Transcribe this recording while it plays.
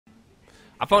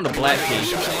I found a black key.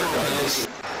 That's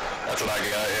what I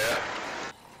got, yeah.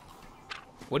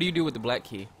 What do you do with the black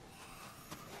key?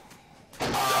 Wait.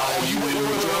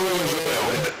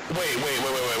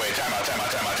 Time out.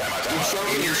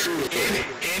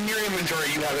 In your inventory,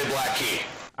 you have a black key.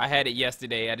 I had it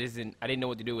yesterday. I didn't know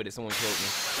what to do with it. Someone killed me.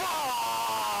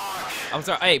 Fuck! I'm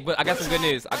sorry. Hey, but I got some good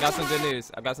news.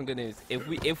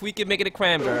 If we can make it a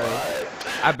cranberry,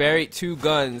 I buried 2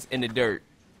 guns in the dirt.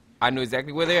 I know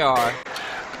exactly where they are.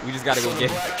 We just gotta go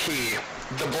get it.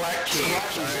 The black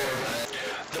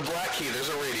key, there's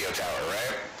a radio tower,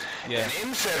 right? Yeah. And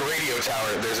in said radio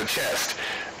tower, there's a chest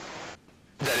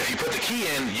that if you put the key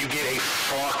in, you get a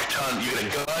fuck ton, you get a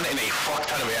gun and a fuck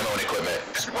ton of ammo and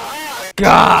equipment.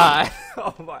 God!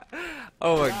 Oh my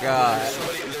God.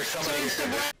 There's somebody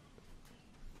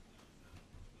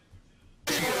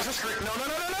There's a screen. No.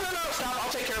 Stop.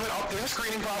 I'll take care of it. There's a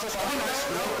screening process. I'll be nice.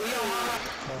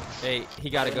 Hey, he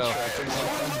gotta go. Who the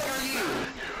fuck are you?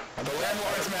 The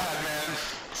landlord's mad, man.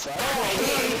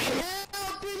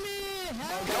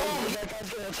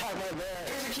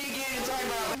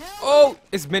 Oh,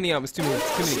 it's many of them. It's too many.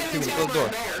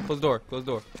 Close the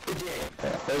door.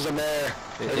 There's a bear.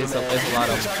 It's a lot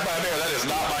of them. Attacked by a bear. That is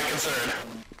not my concern.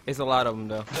 It's a lot of them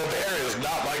though. The bear is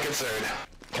not my concern.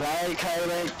 Can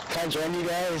I join you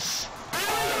guys?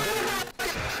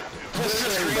 There's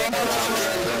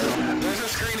a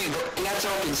screening. That's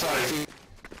open. Sorry.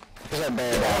 There's a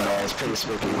bear down there. It's pretty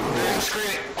spooky. There's a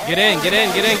screening. Get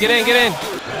in.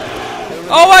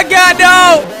 Oh my God,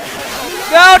 no!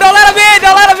 No, don't let him in!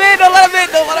 Don't let him in!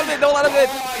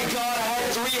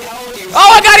 Oh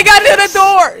my God, he got through the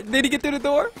door! Did he get through the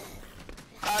door?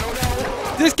 I don't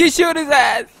know. Just keep shooting his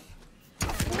ass!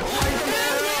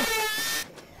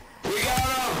 We got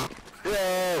him.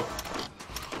 Yo!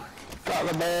 Got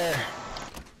the bear.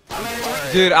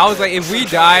 Dude, I was like, if we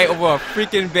die over a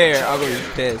freaking bear, I'm gonna be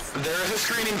pissed. There is a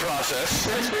screening process,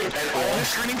 and all the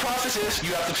screening process is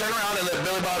you have to turn around and let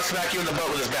Billy Bob smack you in the butt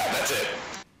with his bat. That's it.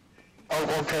 Oh,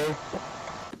 okay.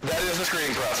 That is the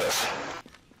screening process.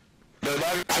 Billy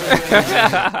Bob.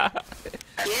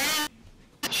 Yeah.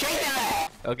 Shake that.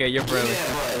 Okay, you're friendly.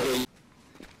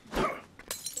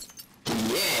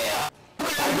 Yeah. I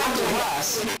got the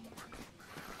glass.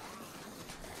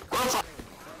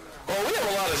 Well, we have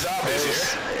a lot of zombies here.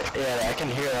 Yeah, I can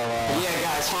hear a lot. Yeah,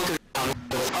 guys, hunker down.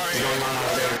 What's going on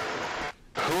out there?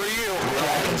 Who are you?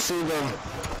 Yeah, I can see them.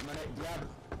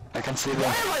 I can see them. Why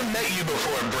have I met you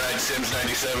before, Brad Sims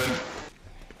 97?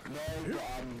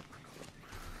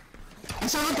 You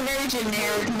sound like a very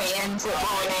generic man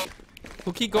football name.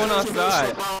 We'll keep going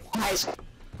outside. High school.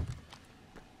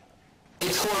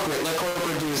 It's corporate. Let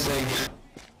corporate do his thing.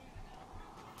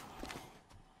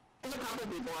 There's a couple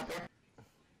people out there.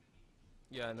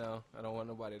 Yeah, I know. I don't want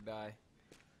nobody to die.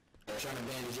 They're trying to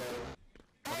bandage out.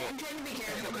 I'm trying to be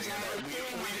careful because I'm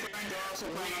feeling like we're going to also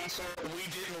play on a server. We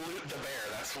didn't loot the bear.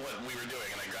 That's what we were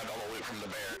doing, and I grabbed all the loot from the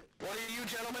bear. What are you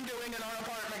gentlemen doing in our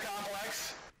apartment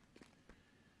complex?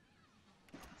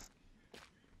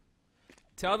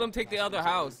 Tell them take the other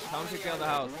house. Tell them take the other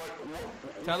house.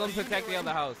 Tell them protect the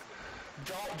other house.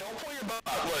 Don't pull your butt.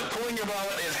 Look, pulling your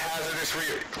butt is hazardous for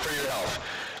your health.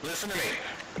 Listen to me.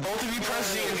 Both of you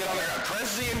press Z and get on the ground. Press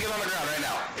Z and get on the ground right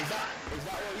now. Is that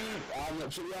what you...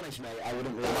 to be honest, mate, I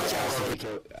wouldn't really like to take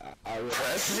it.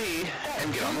 Press Z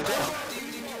and get on the ground. Get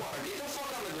the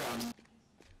fuck on the ground.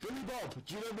 Billy Bob,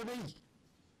 do you remember me?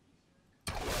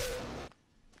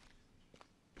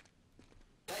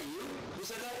 That you? Who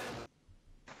said that?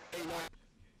 Hey, no.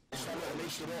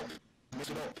 Mix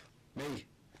it up. Me.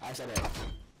 I said it.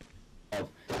 Oh.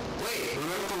 Wait,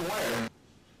 remember from where?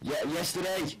 Yeah,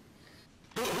 yesterday.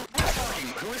 Who is talking?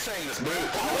 Who is saying this? Me. I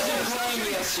wasn't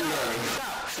playing yesterday.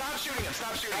 Stop shooting him.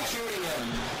 Stop shooting him.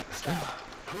 Stop.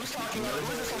 Who's talking? Who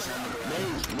is this on the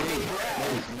ground? Me.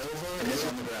 Nova is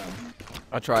on the ground.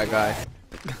 I'll try, guys.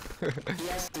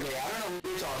 Yesterday, I don't know what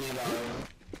you're talking about.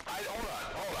 Hold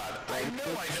on. I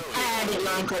know. I didn't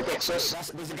mind quick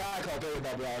access. There's a guy called Billy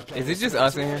Bob where I was playing. Is it just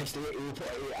us in here? I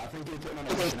think he put him on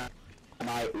a mission.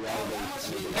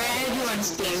 Everyone's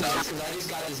Steam. Because I just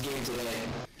got this game today.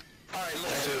 Alright,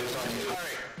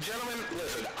 gentlemen,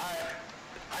 listen,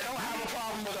 I don't have a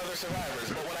problem with other survivors,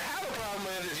 but what I have a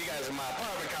problem with is you guys in my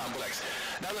apartment complex.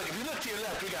 Now look, if you look to your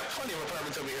left, we got plenty of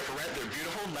apartments over here for rent. They're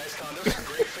beautiful, nice condos,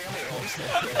 great family homes.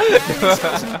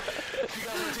 If you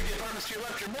guys want to take the apartments to your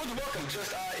left, you're more than welcome.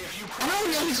 Just, if you I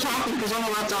don't know who's talking because on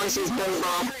the left always says Billy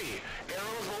Bob.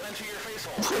 arrows will enter your face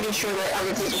hole. I'm pretty sure that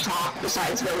other people talk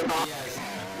besides Billy Bob.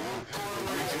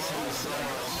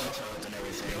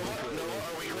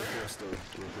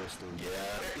 Yeah,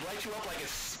 light you up like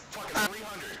it's Fucking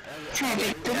 300. Trying to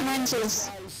think. Mine says,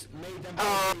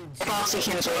 Foxy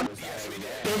Cancel.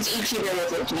 It's each year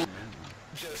with me.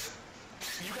 Just,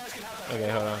 you guys can have that. Okay,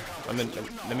 hold on.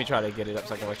 Let me try to get it up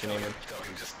so I can watch your name in.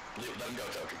 Token, just let him go,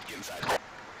 Token. Get inside.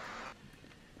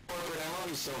 Corporate, I love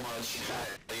you so much.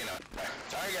 You know.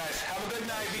 Alright, guys. Have a good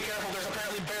night. Be careful. There's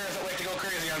apparently bears that like to go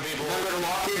crazy on people. Remember to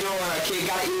lock your door. A kid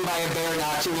got eaten by a bear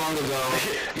not too long ago.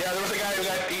 Yeah, there was a guy who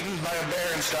got eaten by a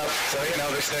bear and stuff. So, you know,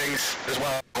 there's things as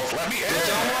well. Let me in.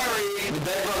 Don't worry. The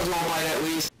bed bugs won't bite at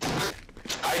least.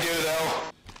 I do,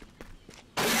 though.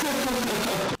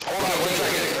 Hold on 1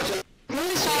 second. What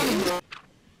is that?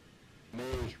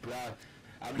 Me, bro.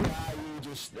 I'm glad you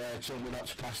just told me not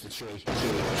to pass the tree.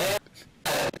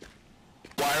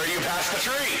 Why are you past the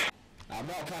tree? I'm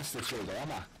not past the tree though,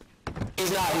 am I?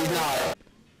 He's not.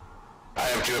 I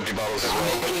have 2 empty bottles as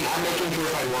well. I'm making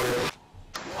purified water.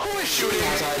 Who is shooting?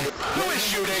 Who is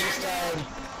shooting?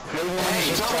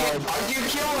 Hey, Tony, why did you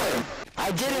kill him?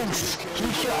 I didn't.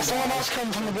 He killed. Someone else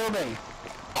came from the building.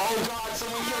 Oh god,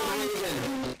 someone killed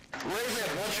Raven. Raven,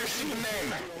 what's your Steam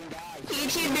name?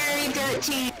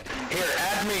 ETberry13. Here,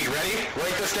 add me. Ready?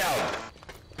 Write this down.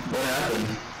 What happened?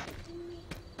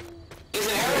 He's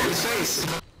an arrow in his face.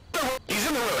 He's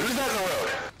in the road. Who's that in the road?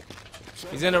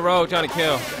 He's in the road trying to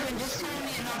kill. Just tell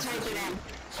me and I'll type it in.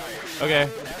 Okay.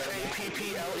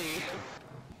 F-A-P-P-L-E.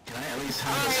 Can I at least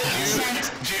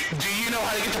Do you know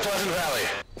how to get to Pleasant Valley?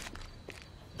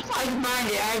 I can find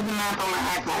it. I have the map on my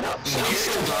iPad up. So. Get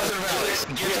to Pleasant Valley.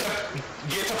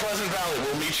 Get to Pleasant Valley.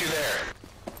 We'll meet you there.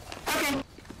 Okay.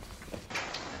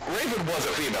 Raven was a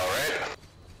female, right?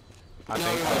 I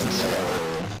think so.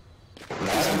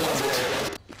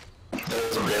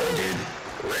 That's a real dude.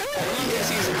 Really? Yes,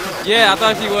 he's a real. Yeah, I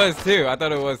thought she was too. I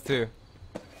thought it was too.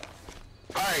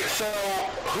 Alright, so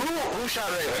who shot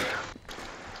Raven?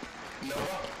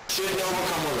 Nova? Should Nova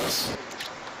come with us?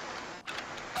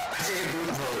 Take a group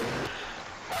vote.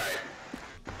 Alright.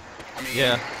 I mean,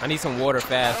 Yeah, I need some water I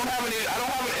fast. don't have any,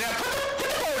 put the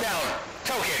phone down.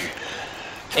 Token.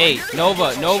 Hey,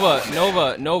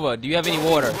 Nova, do you have any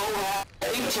water? Hold on.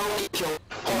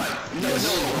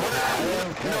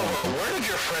 No, where did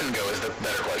your friend go is the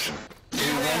better question.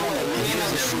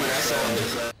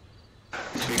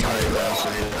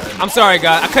 I'm sorry,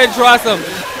 guys. I couldn't trust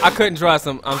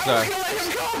him. I'm sorry.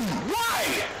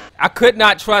 Why? I could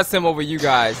not trust him over you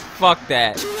guys. Fuck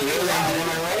that.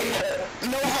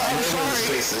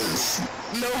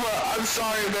 Nova, I'm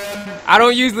sorry, man. I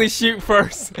don't usually shoot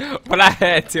first, but I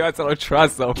had to. I don't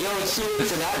trust him. Yo, it's too late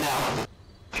for that now.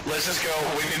 Let's just go.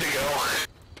 We need to go.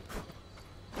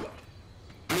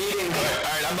 Meeting.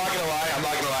 Alright, I'm not gonna lie.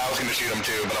 I was gonna shoot him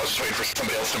too, but I was just waiting for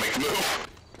somebody else to make the move.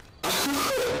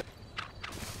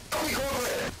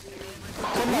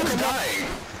 Who's dying?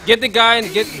 Get the guy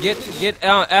and get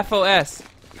FOS.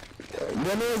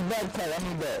 When is backpack? I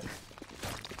need that.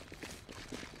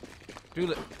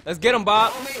 Dude, let's get him,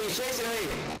 Bob. Oh, man, he's chasing me.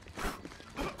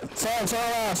 Turn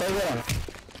around, so get him.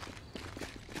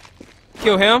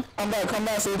 Kill him. Come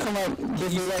back, so you come up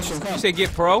this direction. You Come. said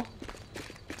get pro. Yeah,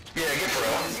 get pro.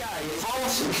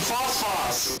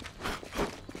 False.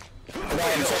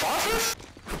 Wait, no phosphorus?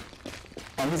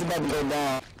 He's about to go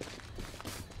down.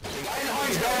 The guy in the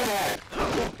hard's backpack.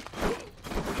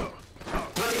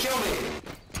 Trying to kill me.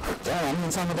 Damn, I'm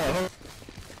talking about.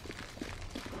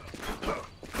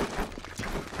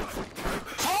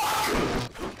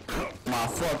 My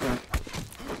fucking.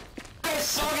 I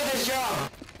suck at this job.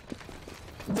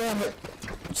 Damn it.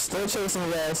 Still chasing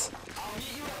you guys. I'll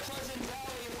meet you at Pleasant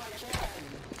Valley if I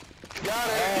can. Got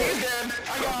it. He's dead.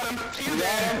 I got him. He's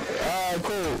dead. Alright,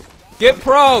 cool. Get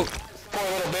pro. For a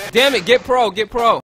little bit. Damn it, get pro.